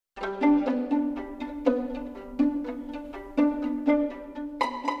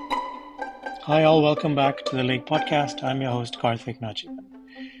Hi, all. Welcome back to the Lake Podcast. I'm your host, Karthik Nachiban.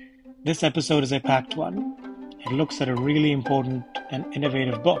 This episode is a packed one. It looks at a really important and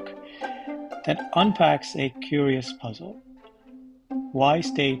innovative book that unpacks a curious puzzle. Why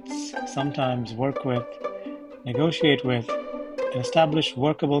states sometimes work with, negotiate with, and establish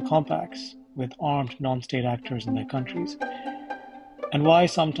workable compacts with armed non-state actors in their countries, and why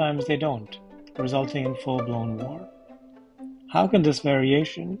sometimes they don't, resulting in full-blown war. How can this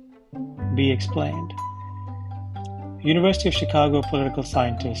variation be explained? University of Chicago political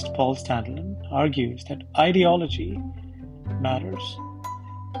scientist Paul Staniland argues that ideology matters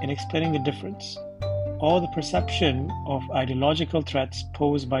in explaining the difference, or the perception of ideological threats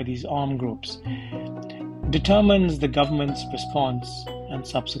posed by these armed groups determines the government's response and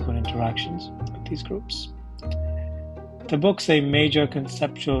subsequent interactions with these groups. The book's a major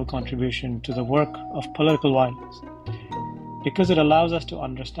conceptual contribution to the work of political violence because it allows us to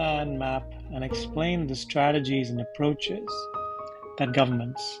understand, map, and explain the strategies and approaches that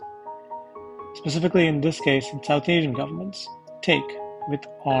governments, specifically in this case in South Asian governments, take with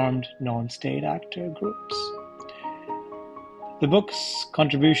armed non-state actor groups. The book's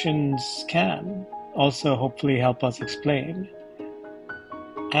contributions can also hopefully help us explain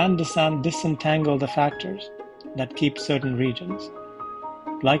and disentangle the factors that keep certain regions,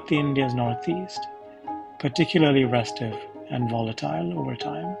 like the India's Northeast, particularly restive and volatile over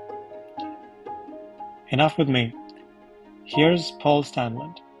time. Enough with me. Here's Paul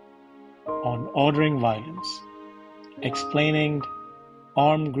Stanland on Ordering Violence, explaining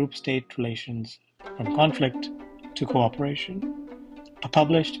armed group state relations from conflict to cooperation,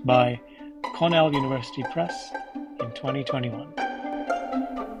 published by Cornell University Press in 2021.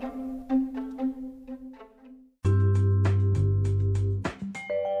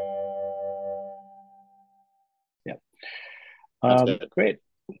 Yeah. Great.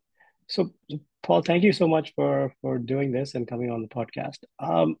 So, Paul, thank you so much for doing this and coming on the podcast.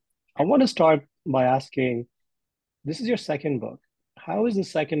 I want to start by asking, this is your second book. How is the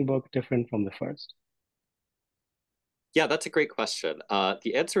second book different from the first? Yeah, that's a great question.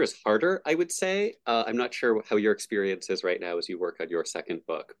 The answer is harder, I would say. I'm not sure how your experience is right now as you work on your second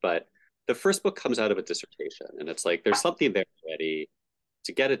book, but the first book comes out of a dissertation, and it's like there's something there already.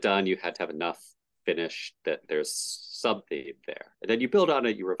 To get it done, you had to have enough finished that there's something there. And then you build on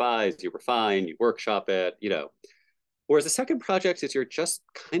it, you revise, you refine, you workshop it. Whereas the second project is you're just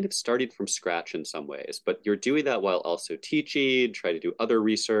kind of starting from scratch in some ways, but you're doing that while also teaching, trying to do other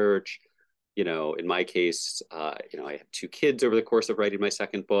research. In my case, I have two kids over the course of writing my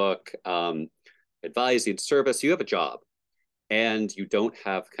second book, advising service. You have a job and you don't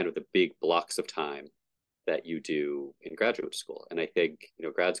have kind of the big blocks of time that you do in graduate school. And I think,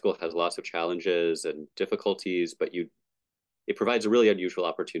 grad school has lots of challenges and difficulties, but it provides a really unusual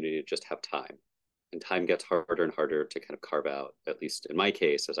opportunity to just have time. And time gets harder and harder to kind of carve out, at least in my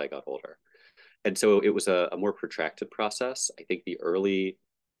case, as I got older. And so it was a more protracted process. I think the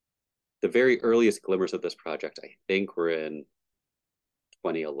very earliest glimmers of this project, I think, were in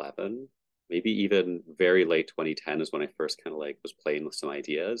 2011, maybe even very late 2010 is when I first kind of was playing with some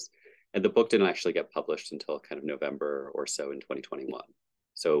ideas. And the book didn't actually get published until kind of November or so in 2021.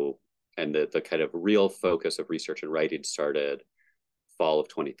 So, and the kind of real focus of research and writing started fall of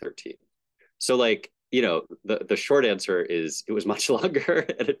 2013. So the short answer is it was much longer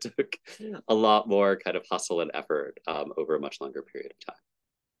and it took a lot more kind of hustle and effort over a much longer period of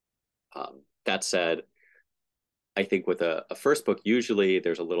time. That said, I think with a first book, usually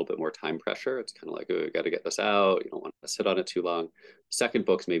there's a little bit more time pressure. It's kind of like, oh, we got to get this out. You don't want to sit on it too long. Second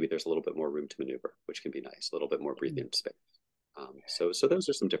books, maybe there's a little bit more room to maneuver, which can be nice, a little bit more breathing space. So those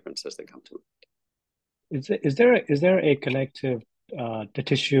are some differences that come to mind. Is there a connective the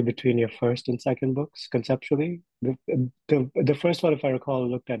tissue between your first and second books conceptually? The first one, if I recall,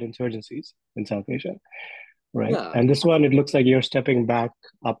 looked at insurgencies in South Asia, right? Yeah. And this one, it looks like you're stepping back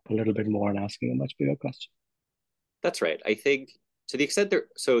up a little bit more and asking a much bigger question. That's right. I think to the extent there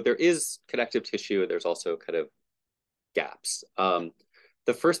is connective tissue, there's also kind of gaps.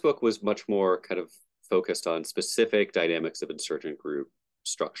 The first book was much more kind of focused on specific dynamics of insurgent group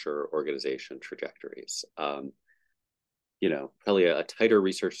structure, organization, trajectories. Probably a tighter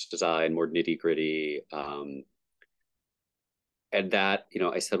research design, more nitty gritty. And that,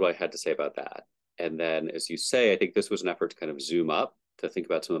 I said what I had to say about that. And then, as you say, I think this was an effort to kind of zoom up to think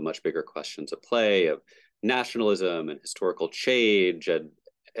about some of the much bigger questions at play of nationalism and historical change, and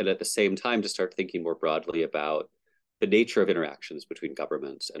at the same time to start thinking more broadly about the nature of interactions between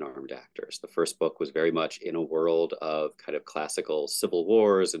governments and armed actors. The first book was very much in a world of kind of classical civil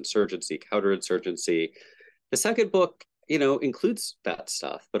wars, insurgency, counterinsurgency. The second book, includes that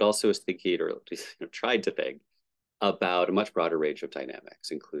stuff, but also is thinking or tried to think about a much broader range of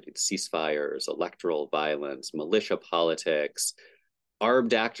dynamics, including ceasefires, electoral violence, militia politics,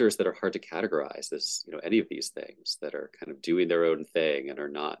 armed actors that are hard to categorize as any of these things that are kind of doing their own thing and are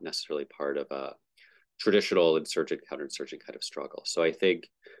not necessarily part of a traditional insurgent counterinsurgent kind of struggle. So I think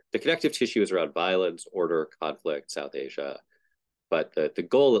the connective tissue is around violence, order, conflict, South Asia. But the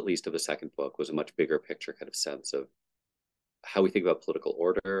goal, at least, of the second book was a much bigger picture kind of sense of how we think about political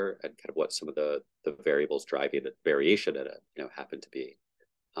order and kind of what some of the variables driving the variation in it, happen to be,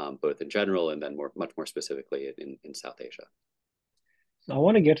 both in general and then much more specifically in South Asia. So I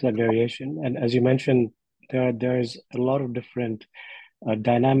want to get to that variation. And as you mentioned, there's a lot of different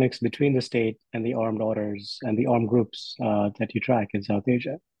dynamics between the state and the armed orders and the armed groups that you track in South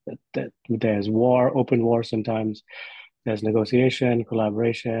Asia. That there's war, open war sometimes, there's negotiation,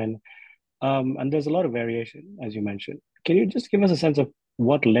 collaboration, and there's a lot of variation, as you mentioned. Can you just give us a sense of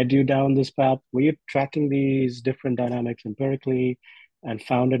what led you down this path? Were you tracking these different dynamics empirically and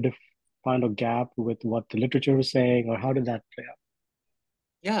found a gap with what the literature was saying, or how did that play out?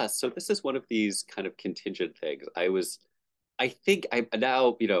 Yeah, so this is one of these kind of contingent things. I think I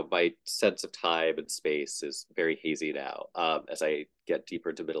now, my sense of time and space is very hazy now, as I get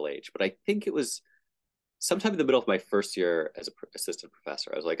deeper into middle age. But I think it was sometime in the middle of my first year as an assistant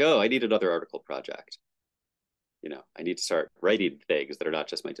professor. I was like, oh, I need another article project. I need to start writing things that are not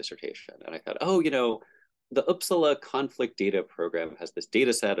just my dissertation. And I thought, oh, the Uppsala conflict data program has this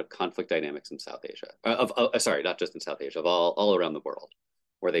data set of conflict dynamics in South Asia, sorry, not just in South Asia, of all around the world,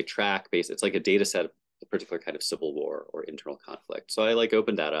 where they track it's like a data set of a particular kind of civil war or internal conflict. So I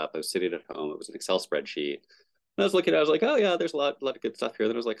opened that up. I was sitting at home. It was an Excel spreadsheet. And I was looking at it, I was like, oh yeah, there's a lot of good stuff here.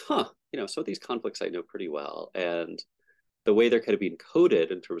 Then I was like, some of these conflicts I know pretty well. And the way they're kind of being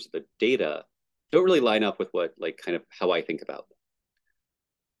coded in terms of the data don't really line up with what kind of how I think about them.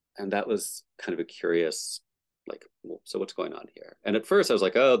 And that was kind of a curious, well, so what's going on here? And at first I was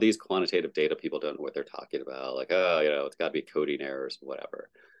like, oh, these quantitative data people don't know what they're talking about. It's got to be coding errors, whatever.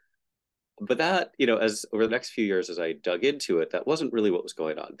 But that, as over the next few years, as I dug into it, that wasn't really what was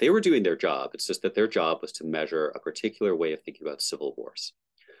going on. They were doing their job. It's just that their job was to measure a particular way of thinking about civil wars,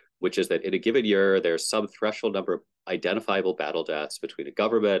 which is that in a given year, there's some threshold number of identifiable battle deaths between a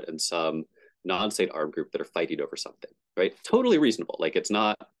government and some non-state armed group that are fighting over something, right? Totally reasonable. It's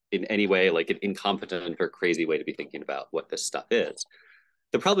not in any way an incompetent or crazy way to be thinking about what this stuff is.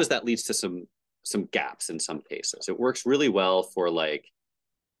 The problem is that leads to some gaps in some cases. It works really well for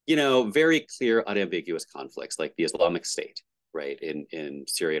very clear, unambiguous conflicts like the Islamic State, right, in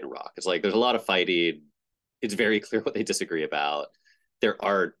Syria and Iraq. It's there's a lot of fighting. It's very clear what they disagree about. There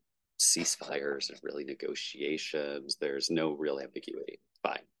are ceasefires, there's really negotiations, there's no real ambiguity.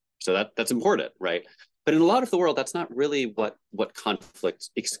 Fine. So that's important, right? But in a lot of the world, that's not really what conflict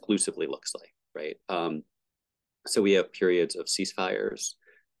exclusively looks like, right? So we have periods of ceasefires.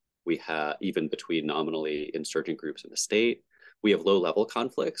 We have, even between nominally insurgent groups in the state, we have low-level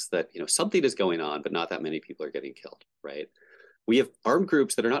conflicts that, something is going on, but not that many people are getting killed, right? We have armed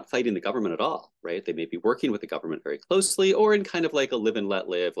groups that are not fighting the government at all, right? They may be working with the government very closely or in kind of a live and let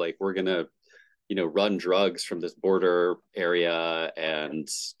live, we're going to, run drugs from this border area and,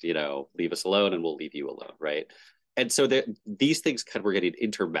 leave us alone and we'll leave you alone, right? And so these things kind of were getting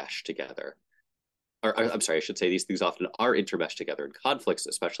intermeshed together. Or I'm sorry, I should say these things often are intermeshed together in conflicts,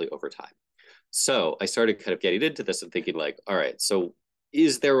 especially over time. So I started kind of getting into this and thinking all right, so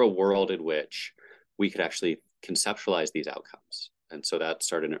is there a world in which we could actually conceptualize these outcomes? And so that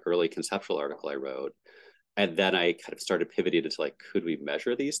started an early conceptual article I wrote. And then I kind of started pivoting into could we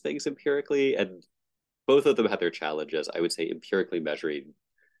measure these things empirically? And both of them had their challenges. I would say empirically measuring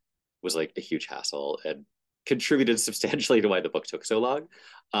was a huge hassle and contributed substantially to why the book took so long.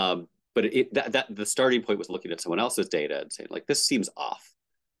 But the starting point was looking at someone else's data and saying this seems off.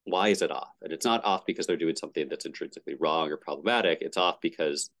 Why is it off? And it's not off because they're doing something that's intrinsically wrong or problematic. It's off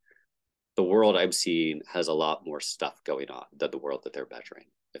because the world I'm seeing has a lot more stuff going on than the world that they're measuring,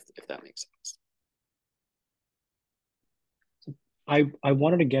 if that makes sense. I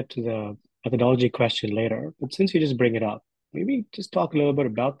wanted to get to the methodology question later, but since you just bring it up, maybe just talk a little bit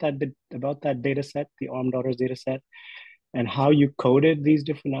about that data set, the armed orders data set, and how you coded these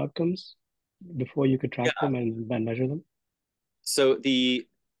different outcomes before you could track them and measure them. So the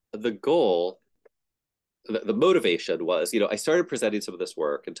goal, the motivation was, I started presenting some of this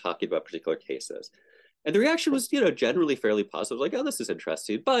work and talking about particular cases. And the reaction was, generally fairly positive, oh, this is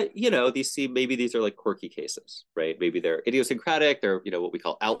interesting. But, maybe these are quirky cases, right? Maybe they're idiosyncratic. They're, what we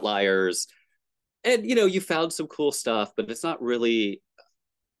call outliers. And, you found some cool stuff, but it's not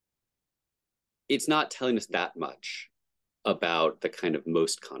telling us that much about the kind of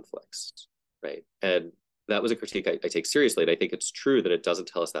most conflicts, right? And that was a critique I take seriously. And I think it's true that it doesn't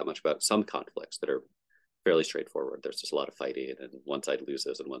tell us that much about some conflicts that are fairly straightforward. There's just a lot of fighting and one side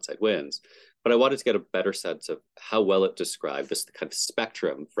loses and one side wins. But I wanted to get a better sense of how well it described this kind of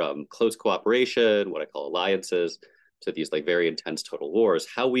spectrum from close cooperation, what I call alliances, to these like very intense total wars,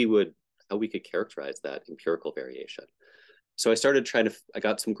 how we could characterize that empirical variation. So I started trying to, I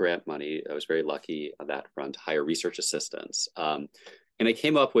got some grant money. I was very lucky on that front to hire research assistants. And I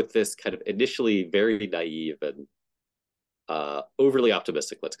came up with this kind of initially very naive and overly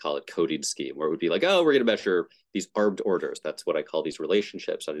optimistic, let's call it, coding scheme, where it would be like, oh, we're going to measure these armed orders. That's what I call these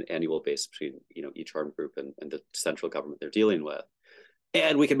relationships on an annual basis between, each armed group and the central government they're dealing with.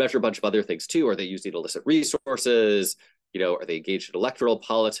 And we can measure a bunch of other things too. Are they using illicit resources? Are they engaged in electoral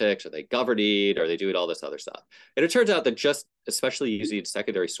politics? Are they governing? Are they doing all this other stuff? And it turns out that just, especially using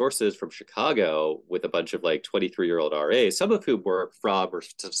secondary sources from Chicago with a bunch of like 23-year-old RAs, some of whom were from or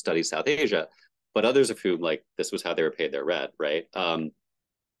studied South Asia, but others of whom like this was how they were paid their rent, right?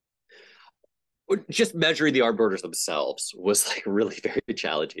 Just measuring the armed borders themselves was like really very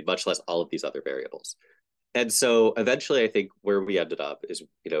challenging, much less all of these other variables. And so eventually I think where we ended up is,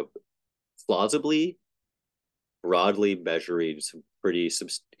 plausibly, broadly measuring some pretty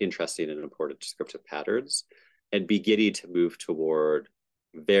interesting and important descriptive patterns and beginning to move toward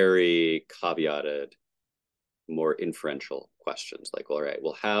very caveated, more inferential questions like, well, all right,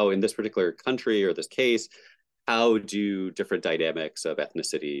 well, how in this particular country or this case, how do different dynamics of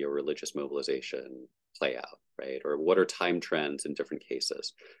ethnicity or religious mobilization play out, right? Or what are time trends in different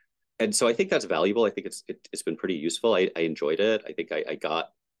cases? And so I think that's valuable. I think it's been pretty useful. I enjoyed it. I think I got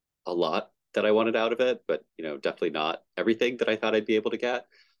a lot that I wanted out of it, but definitely not everything that I thought I'd be able to get.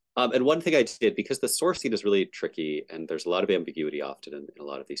 And one thing I did, because the sourcing is really tricky and there's a lot of ambiguity often in a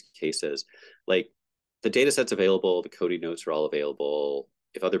lot of these cases, like the data set's available, the coding notes are all available.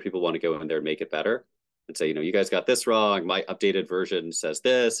 If other people want to go in there and make it better and say, you guys got this wrong, my updated version says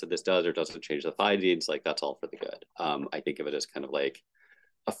this, and this does or doesn't change the findings, like that's all for the good. I think of it as kind of like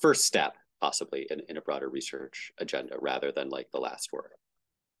a first step, possibly in a broader research agenda rather than like the last word.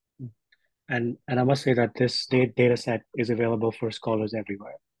 And I must say that this data set is available for scholars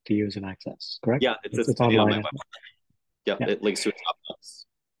everywhere to use and access, correct? Yeah, It's on online my as website. well. Yeah, Yeah. it links to a Dropbox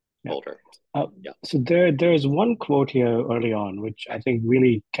Yeah. folder. Yeah. So there is one quote here early on, which I think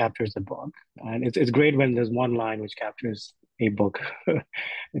really captures the book. And it's great when there's one line which captures a book.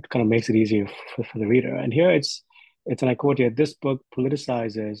 It kind of makes it easier for the reader. And here and I quote here, this book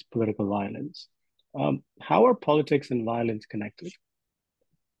politicizes political violence. How are politics and violence connected?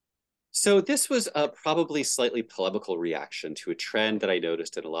 So this was a probably slightly polemical reaction to a trend that I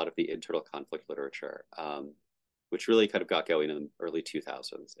noticed in a lot of the internal conflict literature, which really kind of got going in the early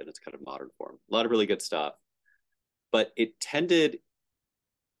 2000s in its kind of modern form. A lot of really good stuff, but it tended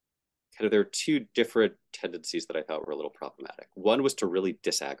kind of, there are two different tendencies that I thought were a little problematic. One was to really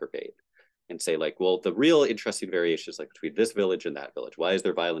disaggregate and say like, well, the real interesting variation is like between this village and that village. Why is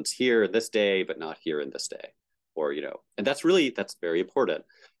there violence here in this day, but not here in this day? Or, and that's very important.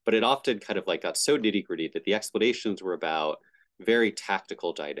 But it often kind of like got so nitty gritty that the explanations were about very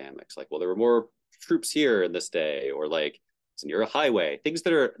tactical dynamics. Like, well, there were more troops here in this day, or like it's near a highway, things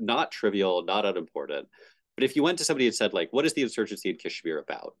that are not trivial, not unimportant. But if you went to somebody and said like, what is the insurgency in Kashmir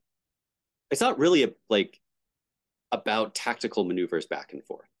about? It's not really about tactical maneuvers back and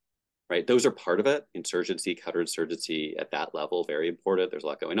forth, right? Those are part of it. Insurgency, counterinsurgency at that level, very important. There's a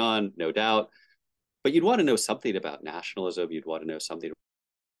lot going on, no doubt. But you'd want to know something about nationalism. You'd want to know something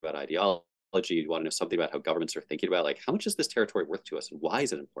about ideology. You'd want to know something about how governments are thinking about like, how much is this territory worth to us and why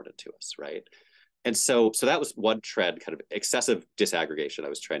is it important to us, right? And so that was one trend, kind of excessive disaggregation I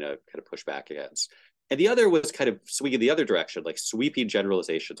was trying to kind of push back against. And the other was kind of swinging the other direction, like sweeping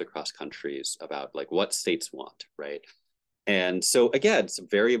generalizations across countries about like what states want, right? And so again, some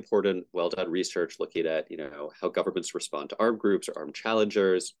very important, well done research looking at, how governments respond to armed groups or armed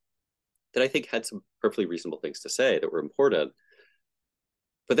challengers that I think had some perfectly reasonable things to say that were important.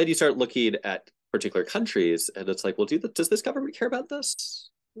 But then you start looking at particular countries and it's like, well, does this government care about this?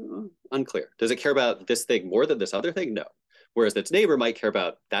 Unclear. Does it care about this thing more than this other thing? No. Whereas its neighbor might care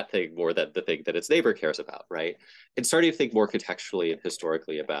about that thing more than the thing that its neighbor cares about, right? And starting to think more contextually and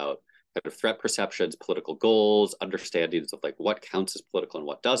historically about kind of threat perceptions, political goals, understandings of like what counts as political and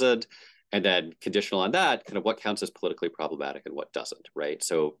what doesn't, and then conditional on that, kind of what counts as politically problematic and what doesn't, right?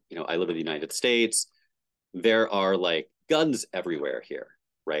 So, I live in the United States. There are like guns everywhere here,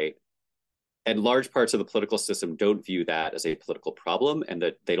 right? And large parts of the political system don't view that as a political problem, and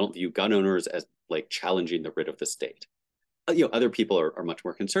that they don't view gun owners as like challenging the writ of the state. other people are much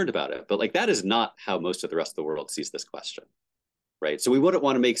more concerned about it. But like that is not how most of the rest of the world sees this question, right? So we wouldn't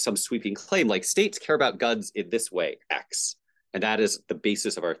want to make some sweeping claim like states care about guns in this way, X. And that is the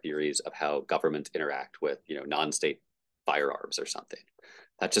basis of our theories of how governments interact with, non-state firearms or something.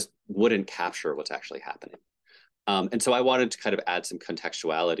 That just wouldn't capture what's actually happening. And so I wanted to kind of add some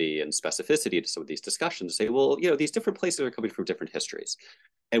contextuality and specificity to some of these discussions, say, well, these different places are coming from different histories.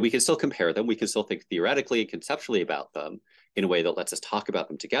 And we can still compare them. We can still think theoretically and conceptually about them in a way that lets us talk about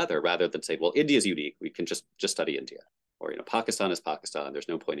them together rather than say, well, India is unique. We can just study India. Or, Pakistan is Pakistan. There's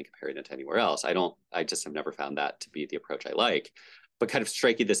no point in comparing it to anywhere else. I just have never found that to be the approach I like. But kind of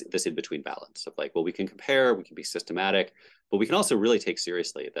striking this in-between balance of like, well, we can compare, we can be systematic, but we can also really take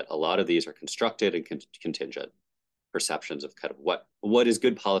seriously that a lot of these are constructed and contingent perceptions of kind of what is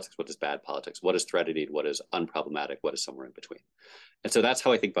good politics, what is bad politics, what is threatening, what is unproblematic, what is somewhere in between. And so that's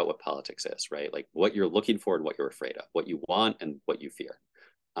how I think about what politics is, right? Like what you're looking for and what you're afraid of, what you want and what you fear.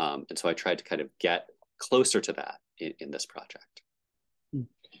 And so I tried to kind of get closer to that in this project.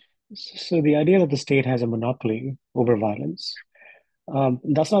 So the idea that the state has a monopoly over violence,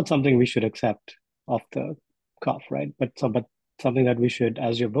 that's not something we should accept off the cuff, right? But something that we should,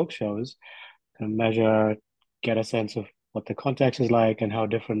 as your book shows, kind of measure, get a sense of what the context is like and how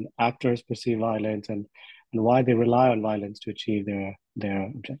different actors perceive violence and why they rely on violence to achieve their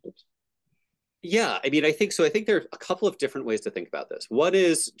objectives. Yeah, I mean, I think so. I think there are a couple of different ways to think about this. One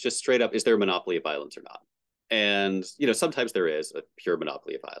is just straight up, is there a monopoly of violence or not? And, sometimes there is a pure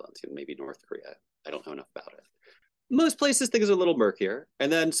monopoly of violence, maybe North Korea. I don't know enough about it. Most places things are a little murkier. And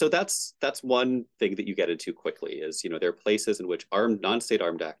then so that's one thing that you get into quickly is, there are places in which non-state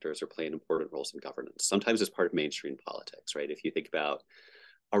armed actors are playing important roles in governance, sometimes as part of mainstream politics, right? If you think about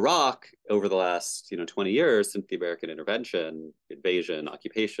Iraq over the last, 20 years since the American intervention, invasion,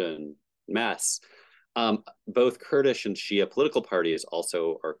 occupation, mess, both Kurdish and Shia political parties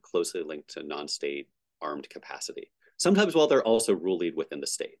also are closely linked to non-state armed capacity. Sometimes while they're also ruling within the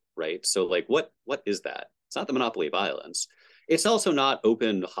state, right? So like what is that? It's not the monopoly of violence. It's also not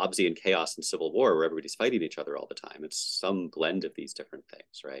open Hobbesian chaos and civil war where everybody's fighting each other all the time. It's some blend of these different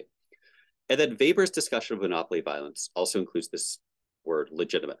things, right? And then Weber's discussion of monopoly violence also includes this word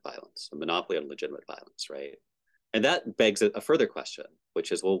legitimate violence, a monopoly on legitimate violence, right? And that begs a further question,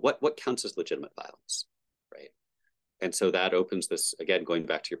 which is, well, what counts as legitimate violence, right? And so that opens this, again, going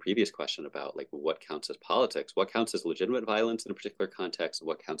back to your previous question about like what counts as politics, what counts as legitimate violence in a particular context, and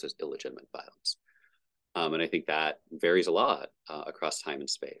what counts as illegitimate violence. And I think that varies a lot across time and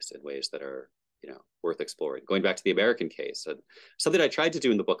space in ways that are, worth exploring. Going back to the American case, and something I tried to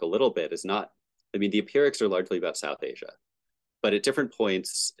do in the book a little bit is not, I mean, the empirics are largely about South Asia, but at different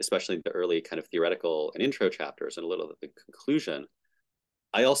points, especially in the early kind of theoretical and intro chapters and a little of the conclusion,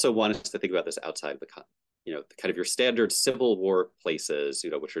 I also wanted us to think about this outside of the kind of your standard Civil War places,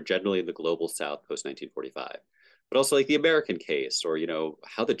 which are generally in the global South post 1945, but also like the American case, or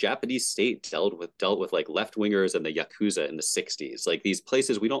how the Japanese state dealt with like left wingers and the yakuza in the 60s, like these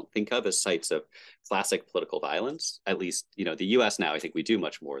places we don't think of as sites of classic political violence. At least the U.S. now, I think we do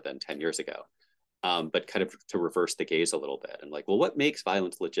much more than 10 years ago. But kind of to reverse the gaze a little bit and like, well, what makes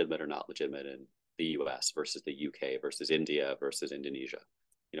violence legitimate or not legitimate in the U.S. versus the U.K. versus India versus Indonesia?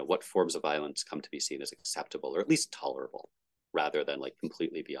 What forms of violence come to be seen as acceptable or at least tolerable rather than like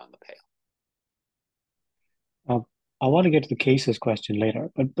completely beyond the pale? I want to get to the cases question later,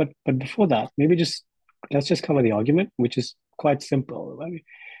 but before that, maybe let's just cover the argument, which is quite simple. I mean,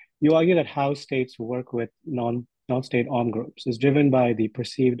 you argue that how states work with non-state armed groups is driven by the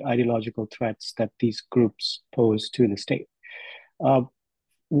perceived ideological threats that these groups pose to the state. Uh,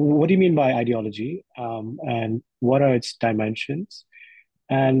 what do you mean by ideology, and what are its dimensions?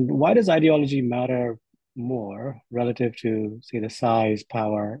 And why does ideology matter more relative to, say, the size,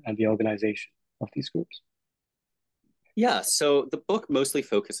 power, and the organization of these groups? Yeah, so the book mostly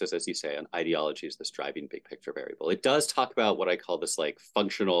focuses, as you say, on ideology as this driving big picture variable. It does talk about what I call this like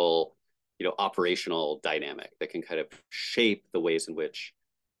functional, operational dynamic that can kind of shape the ways in which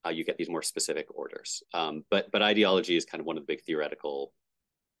you get these more specific orders. But ideology is kind of one of the big theoretical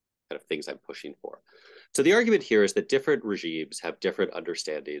kind of things I'm pushing for. So the argument here is that different regimes have different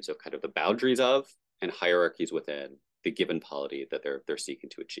understandings of kind of the boundaries of and hierarchies within the given polity that they're seeking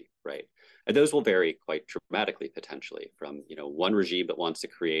to achieve, right? And those will vary quite dramatically potentially from one regime that wants to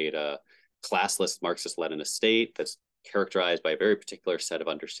create a classless Marxist-Leninist state that's characterized by a very particular set of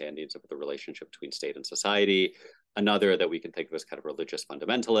understandings of the relationship between state and society, another that we can think of as kind of religious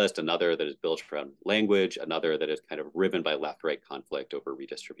fundamentalist, another that is built around language, another that is kind of riven by left-right conflict over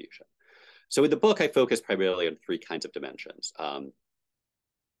redistribution. So in the book, I focus primarily on three kinds of dimensions.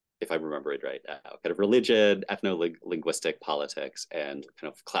 if I'm remembering right now, kind of religion, ethno-linguistic politics, and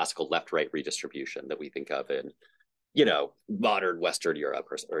kind of classical left-right redistribution that we think of in, modern Western Europe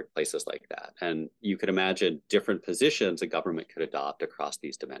or places like that. And you could imagine different positions a government could adopt across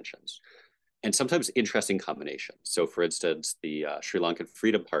these dimensions. And sometimes interesting combinations. So, for instance, the Sri Lankan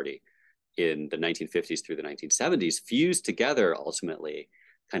Freedom Party in the 1950s through the 1970s fused together ultimately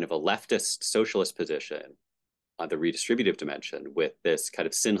kind of a leftist socialist position on the redistributive dimension with this kind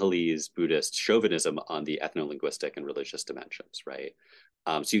of Sinhalese Buddhist chauvinism on the ethno-linguistic and religious dimensions, right?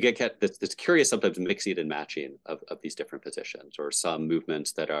 So you get this curious sometimes mixing and matching of these different positions, or some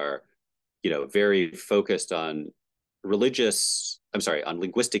movements that are, very focused on on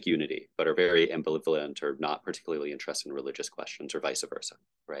linguistic unity, but are very ambivalent or not particularly interested in religious questions, or vice versa,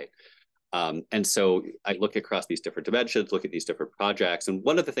 right? And so I look across these different dimensions, look at these different projects. And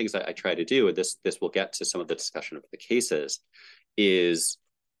one of the things I try to do, and this will get to some of the discussion of the cases, is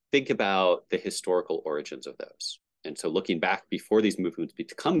think about the historical origins of those. And so looking back before these movements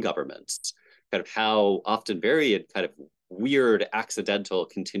become governments, kind of how often very in kind of weird, accidental,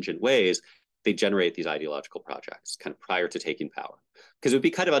 contingent ways they generate these ideological projects kind of prior to taking power. Because it would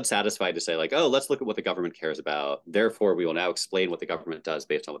be kind of unsatisfied to say, like, oh, let's look at what the government cares about. Therefore, we will now explain what the government does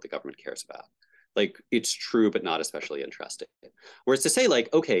based on what the government cares about. Like, it's true, but not especially interesting. Whereas to say,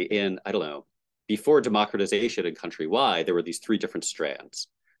 like, okay, I don't know, before democratization in country Y, there were these three different strands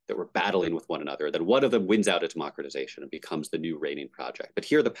that were battling with one another. Then one of them wins out at democratization and becomes the new reigning project. But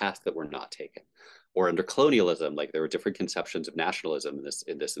here are the paths that were not taken. Or under colonialism, like there were different conceptions of nationalism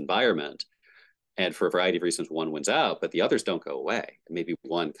in this environment. And for a variety of reasons, one wins out, but the others don't go away. And maybe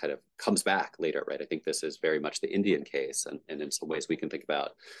one kind of comes back later, right? I think this is very much the Indian case. And in some ways, we can think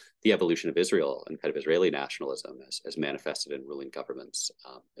about the evolution of Israel and kind of Israeli nationalism as manifested in ruling governments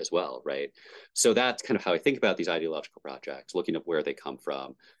as well, right? So that's kind of how I think about these ideological projects, looking at where they come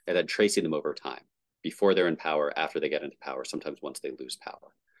from, and then tracing them over time, before they're in power, after they get into power, sometimes once they lose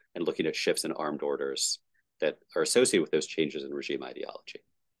power, and looking at shifts in armed orders that are associated with those changes in regime ideology.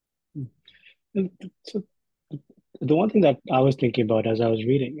 So the one thing that I was thinking about as I was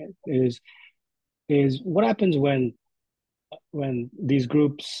reading it is what happens when these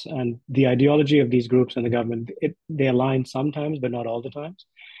groups and the ideology of these groups and the government, they align sometimes, but not all the times.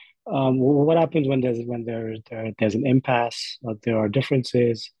 What happens when there's an impasse, there are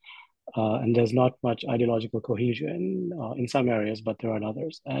differences, and there's not much ideological cohesion in some areas, but there are in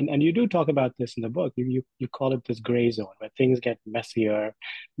others. And you do talk about this in the book. You call it this gray zone where things get messier,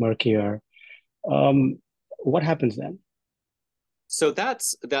 murkier. Um, what happens then? So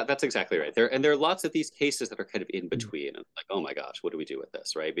that's exactly right. There are lots of these cases that are kind of in between, and like, oh my gosh, what do we do with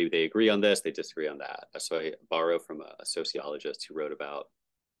this, right? Maybe they agree on this, they disagree on that. So I borrow from a sociologist who wrote about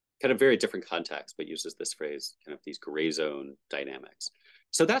kind of very different contexts, but uses this phrase, kind of these gray zone dynamics.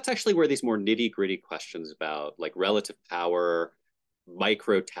 So that's actually where these more nitty gritty questions about like relative power,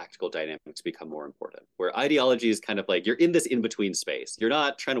 micro tactical dynamics become more important. Where ideology is kind of like you're in this in between space. You're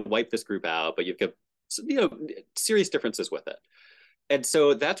not trying to wipe this group out, but you've got serious differences with it. And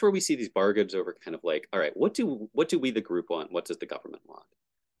so that's where we see these bargains over kind of like, all right, what do we the group want? What does the government want?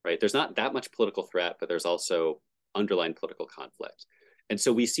 Right? There's not that much political threat, but there's also underlying political conflict. And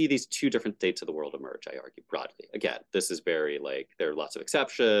so we see these two different states of the world emerge, I argue, broadly. Again, this is very like there are lots of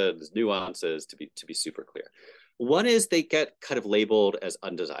exceptions, nuances to be super clear. One is they get kind of labeled as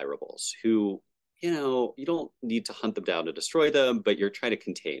undesirables, who, you don't need to hunt them down to destroy them, but you're trying to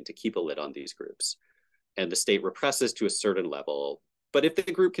contain, to keep a lid on these groups. And the state represses to a certain level. But if the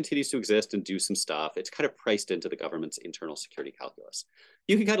group continues to exist and do some stuff, it's kind of priced into the government's internal security calculus.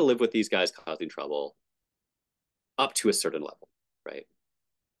 You can kind of live with these guys causing trouble up to a certain level, right?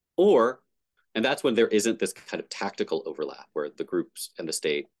 And that's when there isn't this kind of tactical overlap where the groups and the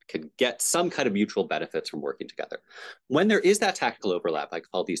state can get some kind of mutual benefits from working together. When there is that tactical overlap, I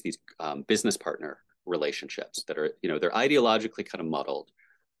call these business partner relationships that are, they're ideologically kind of muddled.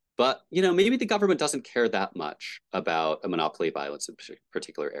 But, maybe the government doesn't care that much about a monopoly of violence in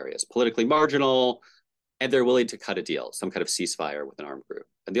particular areas, politically marginal, and they're willing to cut a deal, some kind of ceasefire with an armed group.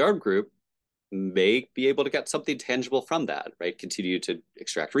 And the armed group may be able to get something tangible from that, right? Continue to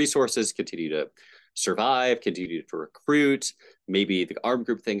extract resources, continue to survive, continue to recruit. Maybe the armed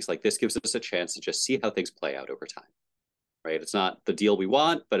group thinks like this gives us a chance to just see how things play out over time, right? It's not the deal we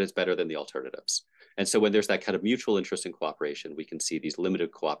want, but it's better than the alternatives. And so when there's that kind of mutual interest in cooperation, we can see these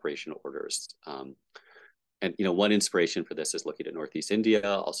limited cooperation orders. And one inspiration for this is looking at Northeast India,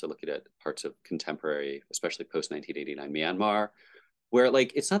 also looking at parts of contemporary, especially post-1989 Myanmar, where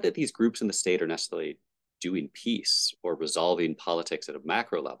like it's not that these groups in the state are necessarily doing peace or resolving politics at a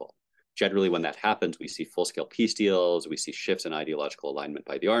macro level. generally, when that happens, we see full-scale peace deals, we see shifts in ideological alignment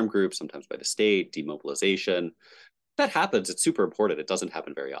by the armed groups, sometimes by the state, demobilization. That happens. It's super important. It doesn't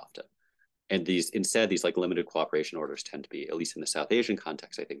happen very often. And these like limited cooperation orders tend to be, at least in the South Asian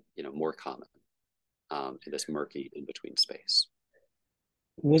context, I think, more common in this murky in-between space.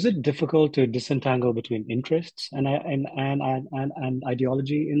 Was it difficult to disentangle between interests and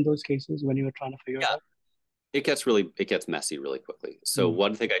ideology in those cases when you were trying to figure it Yeah, out? it gets messy really quickly. So Mm,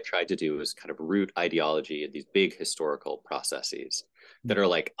 one thing I tried to do is kind of root ideology in these big historical processes that mm, are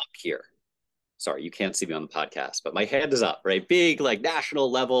like up here. Sorry, you can't see me on the podcast, but my hand is up, right? Big, like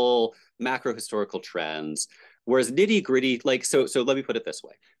national level, macro historical trends. Whereas nitty gritty, like, so let me put it this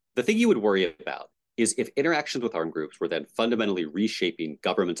way. The thing you would worry about is if interactions with armed groups were then fundamentally reshaping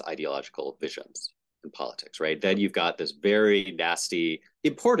government's ideological visions in politics, right? Then you've got this very nasty,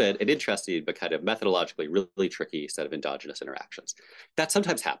 important and interesting, but kind of methodologically really tricky set of endogenous interactions. That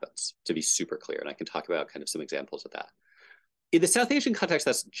sometimes happens, to be super clear. And I can talk about kind of some examples of that. In the South Asian context,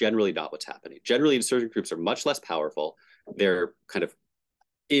 that's generally not what's happening. Generally, insurgent groups are much less powerful. They're kind of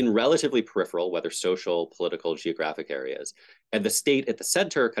in relatively peripheral, whether social, political, geographic areas. And the state at the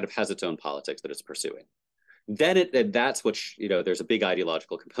center kind of has its own politics that it's pursuing. And that's what, there's a big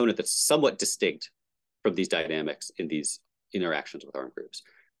ideological component that's somewhat distinct from these dynamics in these interactions with armed groups.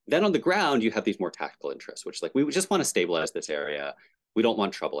 Then on the ground, you have these more tactical interests, which like, we just want to stabilize this area. We don't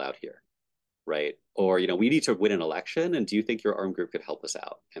want trouble out here, right? Or, we need to win an election, and do you think your armed group could help us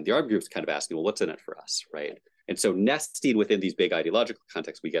out? And the armed group's kind of asking, well, what's in it for us, right? And so nested within these big ideological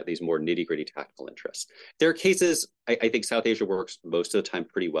contexts, we get these more nitty-gritty tactical interests. There are cases, I think South Asia works most of the time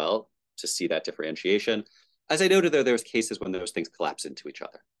pretty well to see that differentiation. As I noted, there's cases when those things collapse into each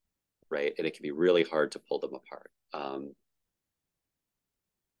other, right? And it can be really hard to pull them apart.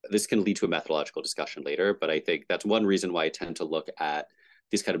 This can lead to a methodological discussion later, but I think that's one reason why I tend to look at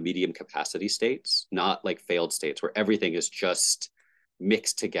these kind of medium capacity states, not like failed states where everything is just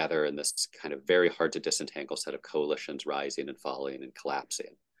mixed together in this kind of very hard to disentangle set of coalitions rising and falling and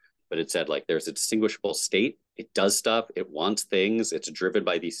collapsing. But it said like there's a distinguishable state. It does stuff. It wants things. It's driven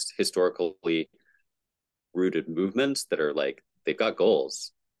by these historically rooted movements that are like, they've got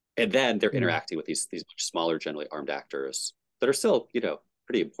goals. And then they're mm, interacting with these much smaller, generally armed actors that are still,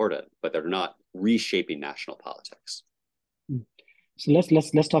 pretty important, but they're not reshaping national politics. mm. So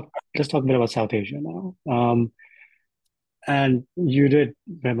let's talk a bit about South Asia now. And you did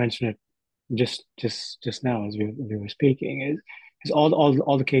mention it just now as we were speaking is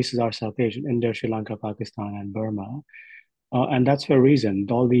all the cases are South Asian, India, Sri Lanka, Pakistan, and Burma. And that's for a reason.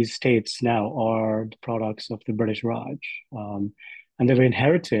 All these states now are the products of the British Raj, and they've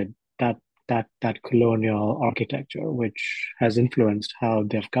inherited that colonial architecture, which has influenced how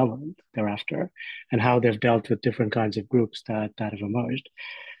they've governed thereafter, and how they've dealt with different kinds of groups that have emerged.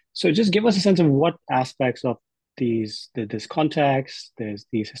 So, just give us a sense of what aspects of this context, there's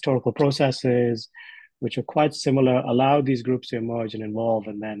these historical processes, which are quite similar, allow these groups to emerge and evolve,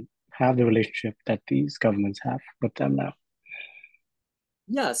 and then have the relationship that these governments have with them now.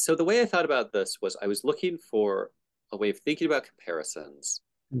 Yeah, so the way I thought about this was I was looking for a way of thinking about comparisons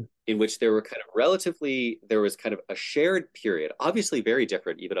Mm, in which there was kind of a shared period, obviously very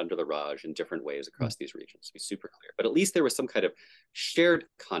different even under the Raj in different ways mm, across these regions, to be super clear. But at least there was some kind of shared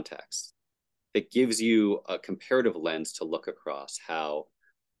context that gives you a comparative lens to look across how,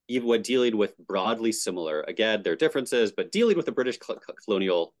 even when dealing with broadly similar, again, there are differences, but dealing with the British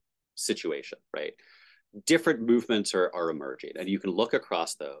colonial situation, right? Different movements are emerging, and you can look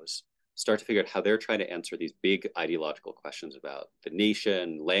across those, start to figure out how they're trying to answer these big ideological questions about the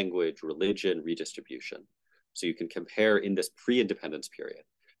nation, language, religion, redistribution. So you can compare in this pre-independence period.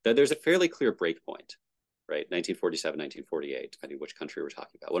 Then there's a fairly clear breakpoint, right? 1947, 1948, depending which country we're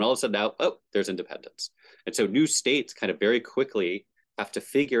talking about. When all of a sudden now, oh, there's independence. And so new states kind of very quickly have to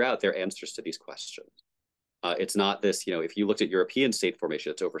figure out their answers to these questions. It's not this, if you looked at European state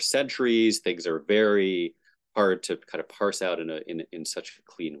formation, it's over centuries. Things are very hard to kind of parse out in such a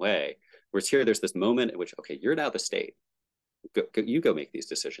clean way. Whereas here, there's this moment in which, okay, you're now the state. You go make these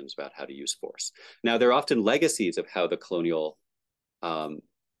decisions about how to use force. Now, there are often legacies of how the colonial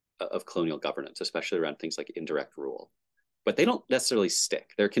governance, especially around things like indirect rule, but they don't necessarily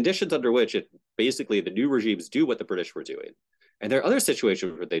stick. There are conditions under which basically the new regimes do what the British were doing. And there are other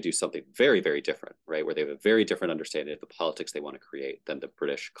situations where they do something very, very different, right? Where they have a very different understanding of the politics they want to create than the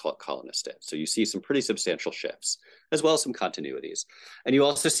British colonists did. So you see some pretty substantial shifts, as well as some continuities. And you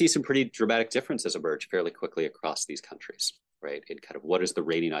also see some pretty dramatic differences emerge fairly quickly across these countries, right? In kind of what is the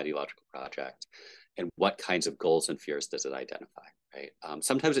reigning ideological project and what kinds of goals and fears does it identify, right?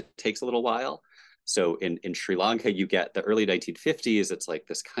 Sometimes it takes a little while. So in Sri Lanka, you get the early 1950s, it's like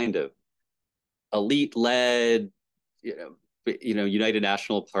this kind of elite-led, you know, United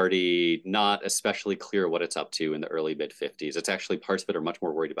National Party, not especially clear what it's up to in the early mid 50s. It's actually parts of it are much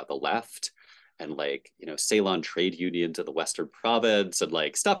more worried about the left and like, Ceylon trade unions in the Western province and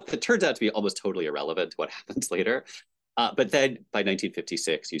like stuff that turns out to be almost totally irrelevant to what happens later. But then by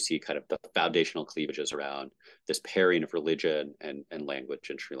 1956, you see kind of the foundational cleavages around this pairing of religion and language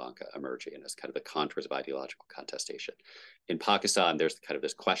in Sri Lanka emerging as kind of the contours of ideological contestation. In Pakistan, there's kind of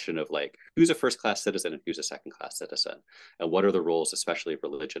this question of like, who's a first class citizen and who's a second class citizen? And what are the roles, especially of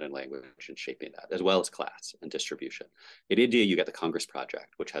religion and language, in shaping that, as well as class and distribution? In India, you get the Congress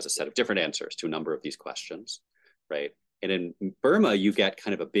Project, which has a set of different answers to a number of these questions, right? And in Burma, you get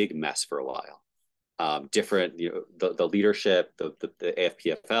kind of a big mess for a while. Different, the leadership, the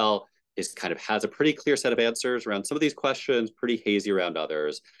AFPFL is kind of has a pretty clear set of answers around some of these questions, pretty hazy around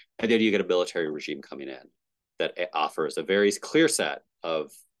others. And then you get a military regime coming in that offers a very clear set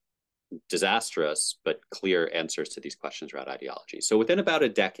of disastrous but clear answers to these questions around ideology. So within about a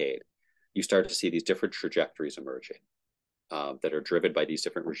decade, you start to see these different trajectories emerging that are driven by these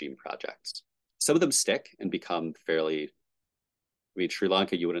different regime projects. Some of them stick and become fairly, I mean, Sri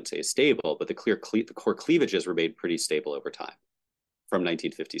Lanka, you wouldn't say is stable, but the core cleavages remained pretty stable over time from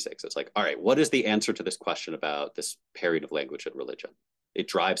 1956. It's like, all right, what is the answer to this question about this pairing of language and religion? It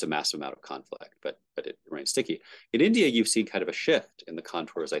drives a massive amount of conflict, but it remains sticky. In India, you've seen kind of a shift in the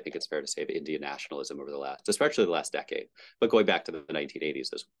contours, I think it's fair to say, of Indian nationalism over the last, especially the last decade. But going back to the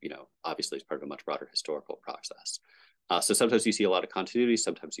 1980s, as obviously as part of a much broader historical process. So sometimes you see a lot of continuity,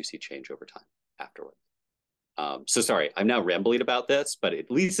 sometimes you see change over time afterward. So sorry, I'm now rambling about this, but it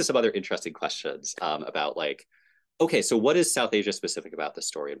leads to some other interesting questions about like, okay, so what is South Asia specific about this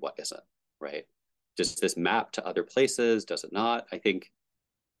story and what isn't, right? Does this map to other places? Does it not? I think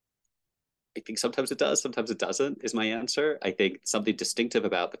sometimes it does, sometimes it doesn't, is my answer. I think something distinctive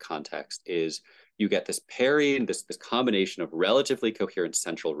about the context is you get this pairing, this combination of relatively coherent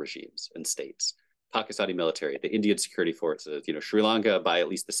central regimes and states. Pakistani military, the Indian security forces, Sri Lanka by at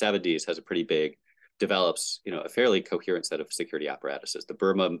least the 70s has a pretty big, develops, a fairly coherent set of security apparatuses. The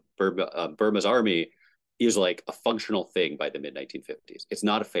Burma's army is like a functional thing by the mid 1950s. It's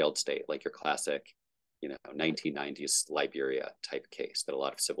not a failed state like your classic, 1990s Liberia type case that a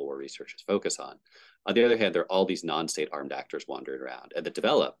lot of Civil War researchers focus on. On the other hand, there are all these non-state armed actors wandering around and that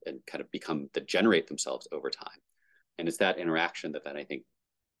develop and kind of that generate themselves over time. And it's that interaction that then I think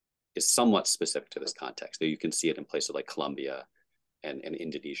is somewhat specific to this context, though you can see it in places like Colombia and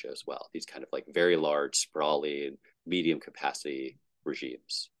Indonesia as well. These kind of like very large, sprawling, medium capacity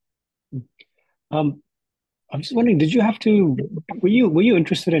regimes. I'm just wondering, were you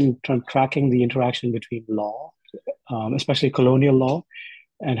interested in tracking the interaction between law, especially colonial law,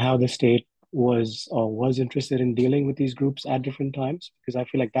 and how the state was interested in dealing with these groups at different times? Because I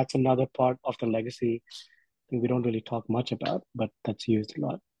feel like that's another part of the legacy thing we don't really talk much about, but that's used a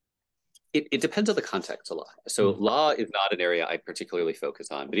lot. It depends on the context a lot. So law is not an area I particularly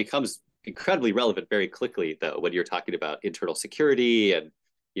focus on, but it becomes incredibly relevant very quickly, though, when you're talking about internal security and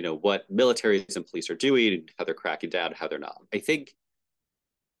what militaries and police are doing, how they're cracking down, how they're not. I think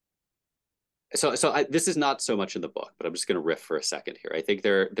so. This is not so much in the book, but I'm just going to riff for a second here. I think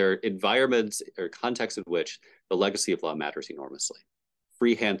there are environments or contexts in which the legacy of law matters enormously.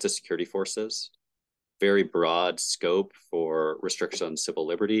 Free hand to security forces, very broad scope for restriction on civil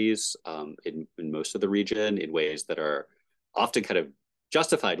liberties in most of the region in ways that are often kind of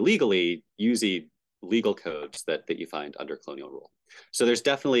justified legally using legal codes that you find under colonial rule. So there's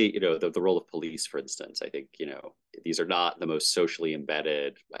definitely, the role of police, for instance. I think, these are not the most socially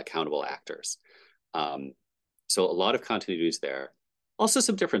embedded, accountable actors. So a lot of continuities there. Also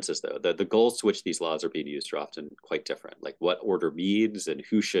some differences, though. The goals to which these laws are being used are often quite different. Like what order means and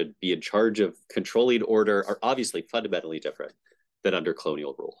who should be in charge of controlling order are obviously fundamentally different than under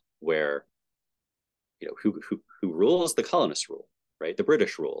colonial rule, where, who rules? The colonists rule, right? The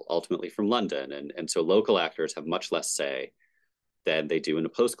British rule, ultimately from London. And so local actors have much less say than they do in a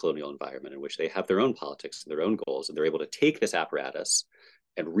post-colonial environment in which they have their own politics and their own goals, and they're able to take this apparatus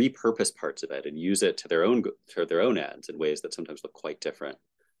and repurpose parts of it and use it to their own ends in ways that sometimes look quite different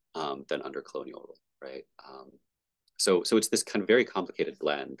than under colonial rule, right? So it's this kind of very complicated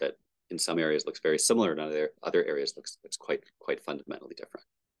blend that in some areas looks very similar, and other areas looks quite fundamentally different.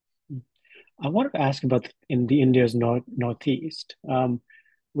 I wanted to ask about in the India's northeast,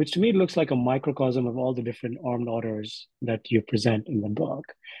 which to me looks like a microcosm of all the different armed orders that you present in the book.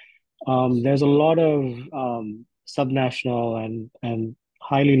 There's a lot of subnational and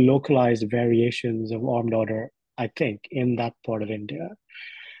highly localized variations of armed order, I think, in that part of India.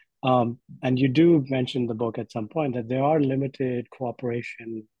 And you do mention in the book at some point that there are limited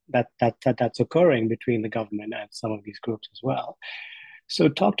cooperation that's occurring between the government and some of these groups as well. So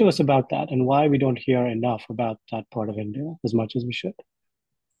talk to us about that and why we don't hear enough about that part of India as much as we should.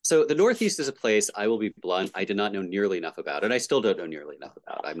 So the Northeast is a place, I will be blunt, I did not know nearly enough about, and I still don't know nearly enough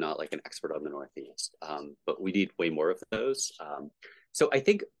about. I'm not like an expert on the Northeast, but we need way more of those. So I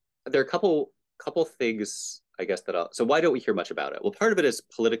think there are a couple things, I guess, so why don't we hear much about it? Well, part of it is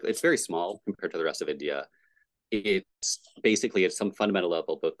political. It's very small compared to the rest of India. It's basically at some fundamental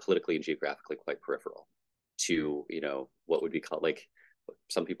level, both politically and geographically, quite peripheral to, what would be called like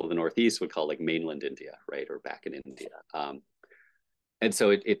some people in the Northeast would call like mainland India, right? Or back in India. And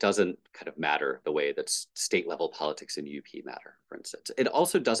so it doesn't kind of matter the way that state level politics in UP matter, for instance. It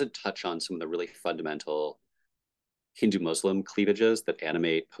also doesn't touch on some of the really fundamental Hindu-Muslim cleavages that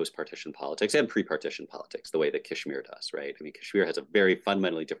animate post-partition politics and pre-partition politics, the way that Kashmir does, right? I mean, Kashmir has a very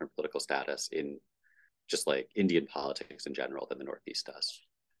fundamentally different political status in just like Indian politics in general than the Northeast does.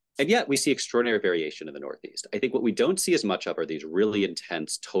 And yet we see extraordinary variation in the Northeast. I think what we don't see as much of are these really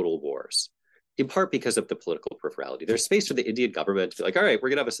intense total wars, in part because of the political peripherality. There's space for the Indian government to be like, all right, we're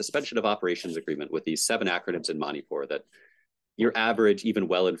going to have a suspension of operations agreement with these 7 acronyms in Manipur that your average, even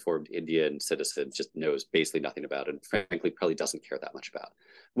well-informed Indian citizen just knows basically nothing about and frankly probably doesn't care that much about.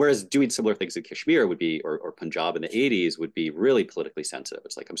 Whereas doing similar things in Kashmir would be, or Punjab in the 80s would be really politically sensitive.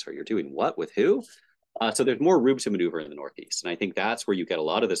 It's like, I'm sorry, you're doing what with who? So there's more room to maneuver in the Northeast. And I think that's where you get a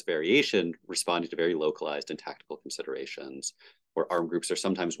lot of this variation responding to very localized and tactical considerations, where armed groups are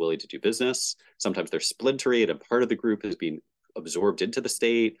sometimes willing to do business. Sometimes they're splintery and a part of the group is being absorbed into the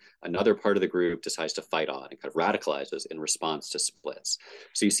state. Another part of the group decides to fight on and kind of radicalizes in response to splits.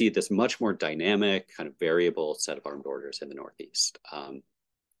 So you see this much more dynamic, kind of variable set of armed orders in the Northeast. And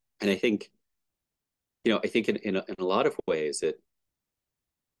I think, in a lot of ways,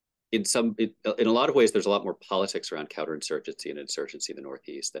 in a lot of ways, there's a lot more politics around counterinsurgency and insurgency in the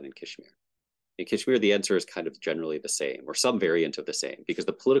Northeast than in Kashmir. In Kashmir, the answer is kind of generally the same, or some variant of the same, because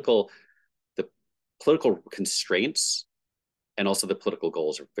the political constraints and also the political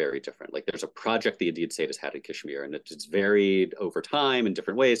goals are very different. Like there's a project the Indian state has had in Kashmir, and it's varied over time in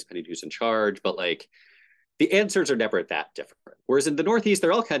different ways, depending who's in charge. But like the answers are never that different. Whereas in the Northeast, there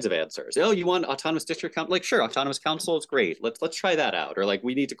are all kinds of answers. Oh, you want autonomous district council? Like, sure, autonomous council is great. Let's try that out. Or like,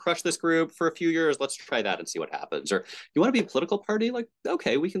 we need to crush this group for a few years. Let's try that and see what happens. Or you want to be a political party? Like,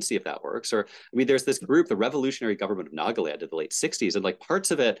 okay, we can see if that works. Or I mean, there's this group, the Revolutionary Government of Nagaland in the late 60s, and like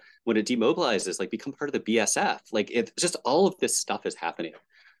parts of it, when it demobilizes, like become part of the BSF. Like it's just all of this stuff is happening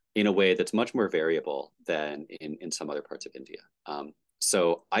in a way that's much more variable than in some other parts of India.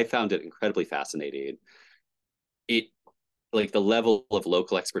 So I found it incredibly fascinating. Like the level of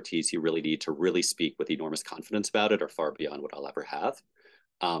local expertise you really need to really speak with enormous confidence about it are far beyond what I'll ever have.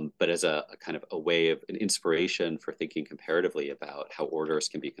 But as a kind of a way of an inspiration for thinking comparatively about how orders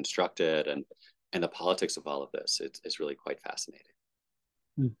can be constructed and the politics of all of this, it's really quite fascinating.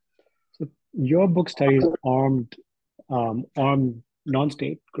 So your book studies armed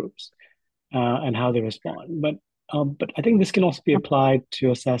non-state groups and how they respond, but I think this can also be applied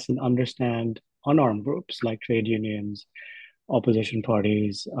to assess and understand unarmed groups like trade unions, opposition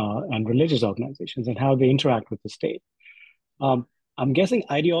parties, and religious organizations, and how they interact with the state. I'm guessing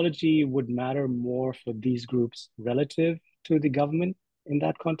ideology would matter more for these groups relative to the government in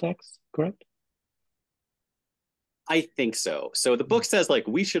that context, correct? I think so. So the book says like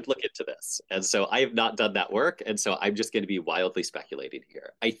we should look into this. And so I have not done that work. And so I'm just going to be wildly speculating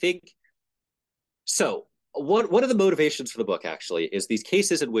here. I think so. What are the motivations for the book actually is these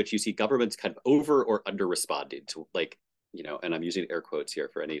cases in which you see governments kind of over or under responding to like, and I'm using air quotes here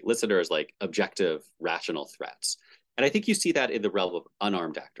for any listeners, like objective, rational threats. And I think you see that in the realm of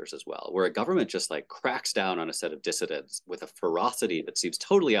unarmed actors as well, where a government just like cracks down on a set of dissidents with a ferocity that seems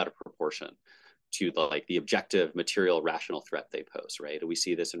totally out of proportion to the objective, material, rational threat they pose, right? And we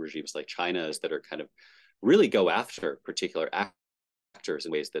see this in regimes like China's that are kind of really go after particular actors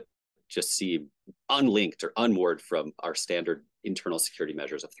in ways that just seem unlinked or unmoored from our standard internal security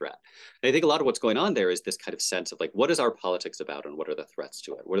measures of threat. And I think a lot of what's going on there is this kind of sense of like, what is our politics about and what are the threats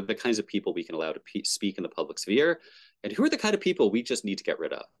to it? What are the kinds of people we can allow to speak in the public sphere? And who are the kind of people we just need to get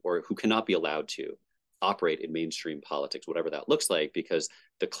rid of or who cannot be allowed to operate in mainstream politics, whatever that looks like, because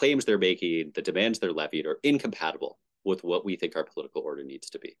the claims they're making, the demands they're levied are incompatible with what we think our political order needs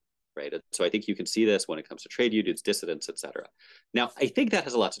to be. Right. And so I think you can see this when it comes to trade unions, dissidents, et cetera. Now, I think that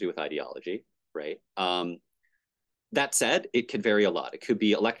has a lot to do with ideology. Right. That said, it could vary a lot. It could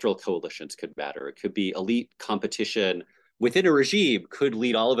be electoral coalitions could matter. It could be elite competition within a regime could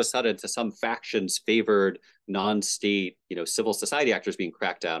lead all of a sudden to some factions favored non-state, civil society actors being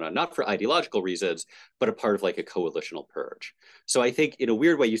cracked down on, not for ideological reasons, but a part of like a coalitional purge. So I think in a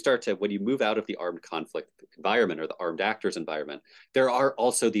weird way, you start to, when you move out of the armed conflict environment or the armed actors environment, there are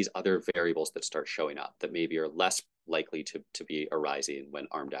also these other variables that start showing up that maybe are less likely to be arising when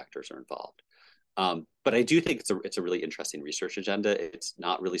armed actors are involved. But I do think it's a really interesting research agenda. It's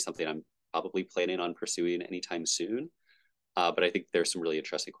not really something I'm probably planning on pursuing anytime soon. But I think there's some really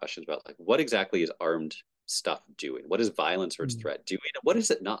interesting questions about like what exactly is armed stuff doing? What is violence or its threat doing? And what is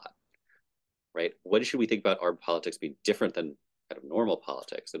it not? Right? What should we think about armed politics being different than kind of normal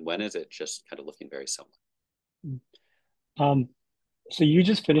politics? And when is it just kind of looking very similar? Um, so you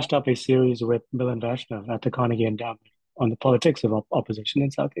just finished up a series with Bill and Vaishnav at the Carnegie Endowment on the politics of opposition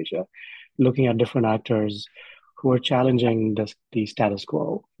in South Asia, looking at different actors who are challenging the status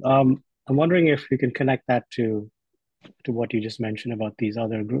quo. I'm wondering if you can connect that to what you just mentioned about these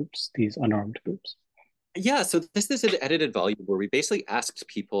other groups, these unarmed groups. Yeah, so this is an edited volume where we basically asked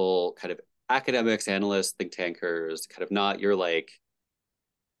people, kind of academics, analysts, think tankers, kind of not your like,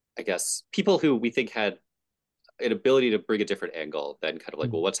 I guess, people who we think had an ability to bring a different angle than kind of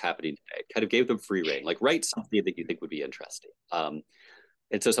like, well, Mm. what's happening today? Kind of gave them free reign, like write something that you think would be interesting. And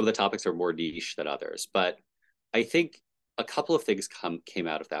so some of the topics are more niche than others, but I think a couple of things came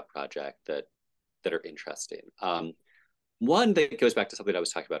out of that project that are interesting. One that goes back to something I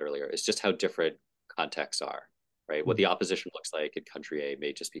was talking about earlier is just how different contexts are, right? What Mm. the opposition looks like in country A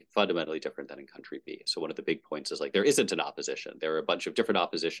may just be fundamentally different than in country B. So one of the big points is like there isn't an opposition. There are a bunch of different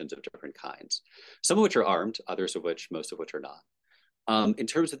oppositions of different kinds, some of which are armed, others of which, most of which are not. In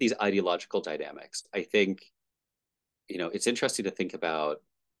terms of these ideological dynamics, I think, it's interesting to think about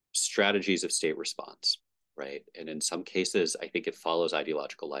strategies of state response, right? And in some cases, I think it follows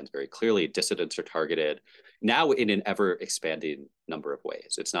ideological lines very clearly. Dissidents are targeted now in an ever expanding number of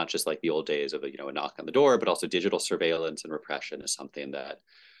ways. It's not just like the old days of a knock on the door, but also digital surveillance and repression is something that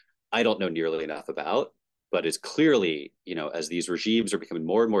I don't know nearly enough about, but is clearly, as these regimes are becoming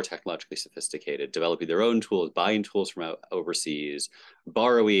more and more technologically sophisticated, developing their own tools, buying tools from overseas,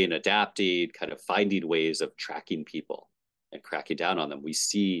 borrowing, adapting, kind of finding ways of tracking people and cracking down on them. We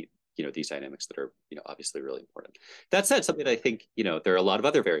see, these dynamics that are, obviously really important. That said, something I think, there are a lot of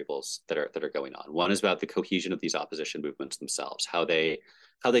other variables that are going on. One is about the cohesion of these opposition movements themselves, how they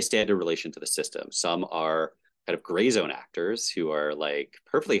stand in relation to the system. Some are kind of gray zone actors who are like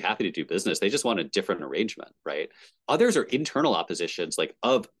perfectly happy to do business. They just want a different arrangement, right? Others are internal oppositions, like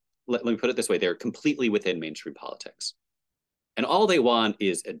let me put it this way, they're completely within mainstream politics. And all they want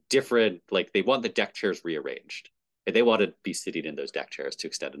is a different, like they want the deck chairs rearranged. And they want to be sitting in those deck chairs, to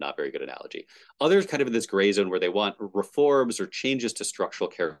extend a not very good analogy. Others kind of in this gray zone where they want reforms or changes to structural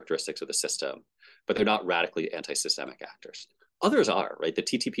characteristics of the system, but they're not radically anti-systemic actors. Others are, right? The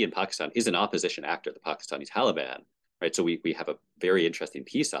TTP in Pakistan is an opposition actor, the Pakistani Taliban, right? So we have a very interesting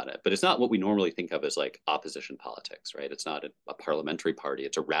piece on it, but it's not what we normally think of as like opposition politics, right? It's not a parliamentary party.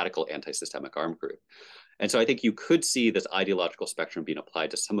 It's a radical anti-systemic armed group. And so I think you could see this ideological spectrum being applied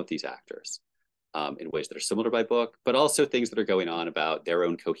to some of these actors in ways that are similar by book, but also things that are going on about their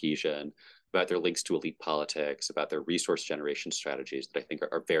own cohesion, about their links to elite politics, about their resource generation strategies that I think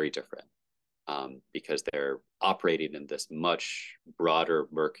are very different because they're operating in this much broader,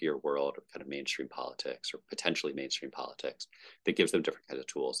 murkier world of kind of mainstream politics or potentially mainstream politics that gives them different kinds of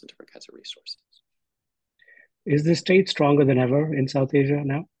tools and different kinds of resources. Is the state stronger than ever in South Asia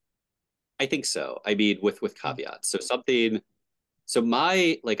now? I think so. I mean, with caveats. So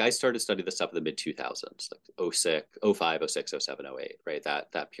I started studying this stuff in the mid 2000s, like 06, 05, 06, 07, 08, right?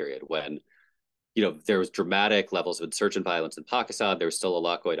 That period when, there was dramatic levels of insurgent violence in Pakistan. There was still a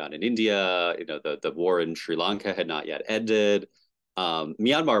lot going on in India. The war in Sri Lanka had not yet ended.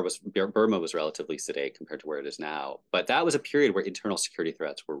 Burma was relatively sedate compared to where it is now. But that was a period where internal security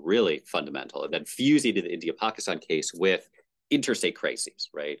threats were really fundamental. And then fusing to the India-Pakistan case with interstate crises,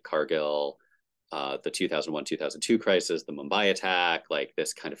 right? Kargil, the 2001-2002 crisis, the Mumbai attack, like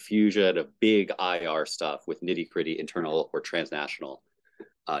this kind of fusion of big IR stuff with nitty-gritty internal or transnational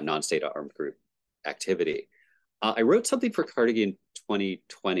non-state armed group activity. I wrote something for Carnegie in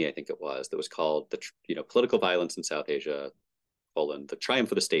 2020, I think it was, that was called the political violence in South Asia, the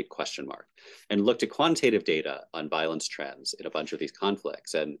triumph of the state, and looked at quantitative data on violence trends in a bunch of these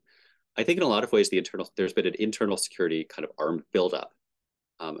conflicts. And I think in a lot of ways, there's been an internal security kind of armed buildup.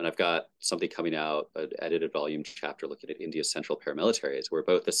 And I've got something coming out, an edited volume chapter looking at India's central paramilitaries, where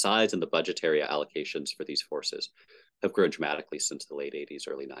both the size and the budgetary allocations for these forces have grown dramatically since the late 80s,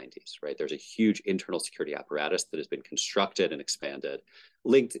 early 90s, right? There's a huge internal security apparatus that has been constructed and expanded,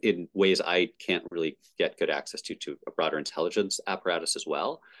 linked in ways I can't really get good access to a broader intelligence apparatus as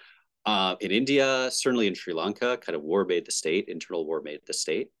well. In India, certainly in Sri Lanka, kind of war made the state, internal war made the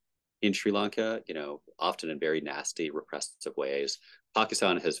state in Sri Lanka, often in very nasty, repressive ways.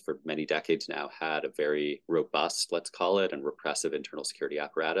 Pakistan has, for many decades now, had a very robust, let's call it, and repressive internal security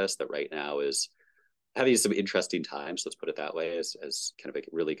apparatus that right now is having some interesting times, let's put it that way, as kind of it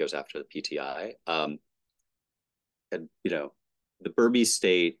really goes after the PTI. And, the Burmese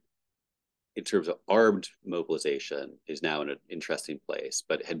state, in terms of armed mobilization, is now in an interesting place,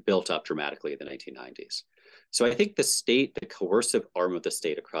 but had built up dramatically in the 1990s. So I think the state, the coercive arm of the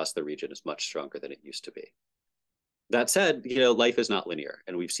state across the region is much stronger than it used to be. That said, life is not linear,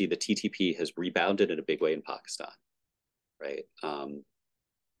 and we've seen the TTP has rebounded in a big way in Pakistan, right?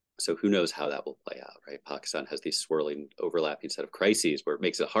 So who knows how that will play out, right? Pakistan has these swirling, overlapping set of crises where it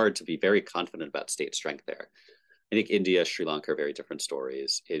makes it hard to be very confident about state strength there. I think India, Sri Lanka are very different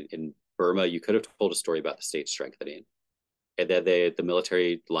stories. In Burma, you could have told a story about the state strengthening. And then the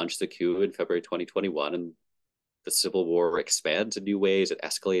military launched the coup in February 2021, and the civil war expands in new ways. It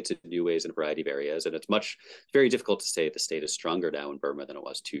escalates in new ways in a variety of areas. And it's very difficult to say the state is stronger now in Burma than it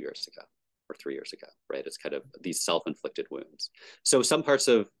was 2 years ago or 3 years ago, right? It's kind of these self-inflicted wounds. So some parts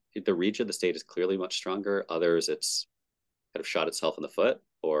of the region, the state is clearly much stronger. Others, it's kind of shot itself in the foot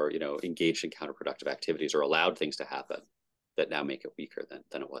or, engaged in counterproductive activities or allowed things to happen that now make it weaker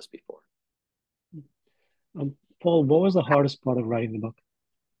than it was before. Paul, what was the hardest part of writing the book?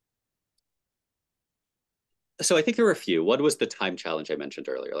 So I think there were a few. One was the time challenge I mentioned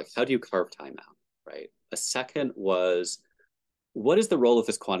earlier. Like, how do you carve time out, right? A second was, what is the role of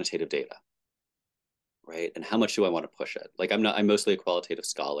this quantitative data, right? And how much do I want to push it? Like, I'm mostly a qualitative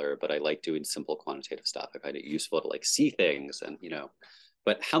scholar, but I like doing simple quantitative stuff. I find it useful to see things and,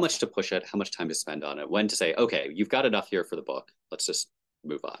 but how much to push it, how much time to spend on it, when to say, okay, you've got enough here for the book. Let's just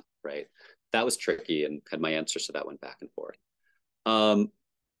move on, right? That was tricky, and my answers to that went back and forth.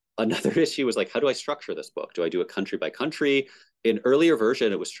 Another issue was how do I structure this book? Do I do a country by country? In earlier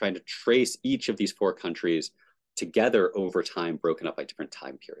version, it was trying to trace each of these 4 countries together over time, broken up by different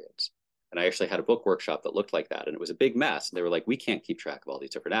time periods. And I actually had a book workshop that looked like that, and it was a big mess. And they were like, we can't keep track of all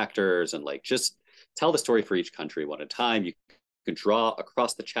these different actors, and just tell the story for each country one at a time. You can draw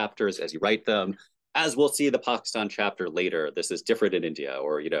across the chapters as you write them. As we'll see the Pakistan chapter later, this is different in India,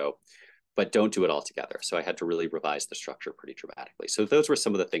 or, but don't do it all together. So I had to really revise the structure pretty dramatically. So those were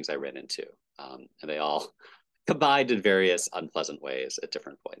some of the things I ran into, and they all combined in various unpleasant ways at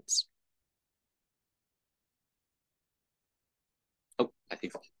different points. Oh, I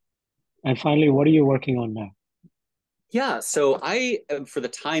think. And finally, what are you working on now? Yeah, so I am, for the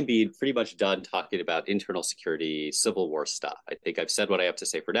time being, pretty much done talking about internal security, Civil War stuff. I think I've said what I have to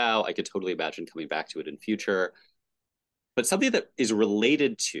say for now. I could totally imagine coming back to it in future. But something that is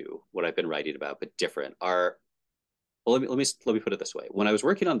related to what I've been writing about, but different, are, well, let me put it this way. When I was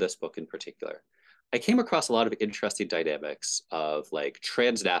working on this book in particular, I came across a lot of interesting dynamics of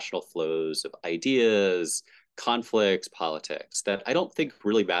transnational flows of ideas, conflicts, politics that I don't think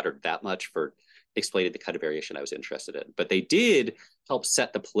really mattered that much for explaining the kind of variation I was interested in. But they did help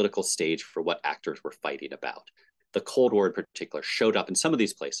set the political stage for what actors were fighting about. The Cold War in particular showed up in some of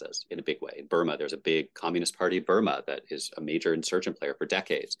these places in a big way. In Burma, there's a big Communist Party of Burma that is a major insurgent player for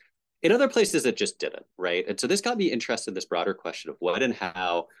decades. In other places, it just didn't, right? And so this got me interested in this broader question of what and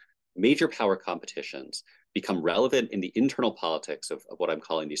how major power competitions become relevant in the internal politics of what I'm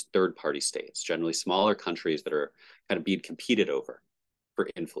calling these third-party states, generally smaller countries that are kind of being competed over for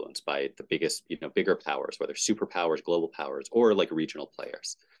influence by the biggest, bigger powers, whether superpowers, global powers, or regional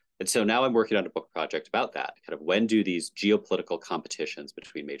players. And so now I'm working on a book project about that. Kind of when do these geopolitical competitions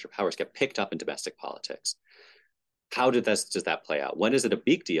between major powers get picked up in domestic politics? How does that play out? When is it a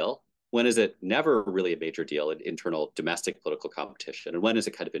big deal? When is it never really a major deal in internal domestic political competition? And when is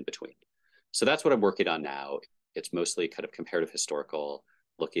it kind of in between? So that's what I'm working on now. It's mostly kind of comparative historical,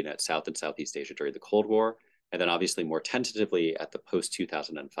 looking at South and Southeast Asia during the Cold War, and then obviously more tentatively at the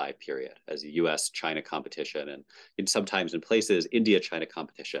post-2005 period as the US-China competition and sometimes in places India-China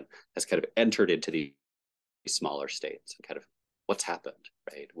competition has kind of entered into these smaller states and kind of what's happened,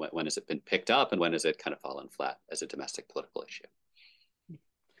 right? When has it been picked up and when has it kind of fallen flat as a domestic political issue?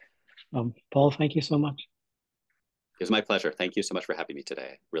 Paul, thank you so much. It was my pleasure. Thank you so much for having me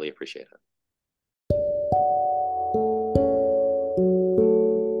today. Really appreciate it.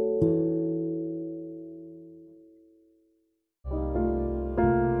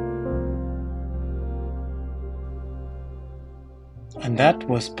 And that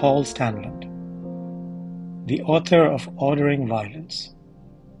was Paul Staniland. the author of Ordering Violence,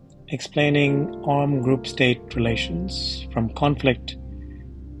 explaining armed group state relations from conflict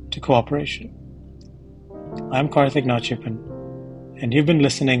to cooperation. I'm Karthik Nachiappan, and you've been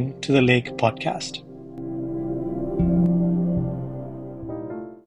listening to the Lake Podcast.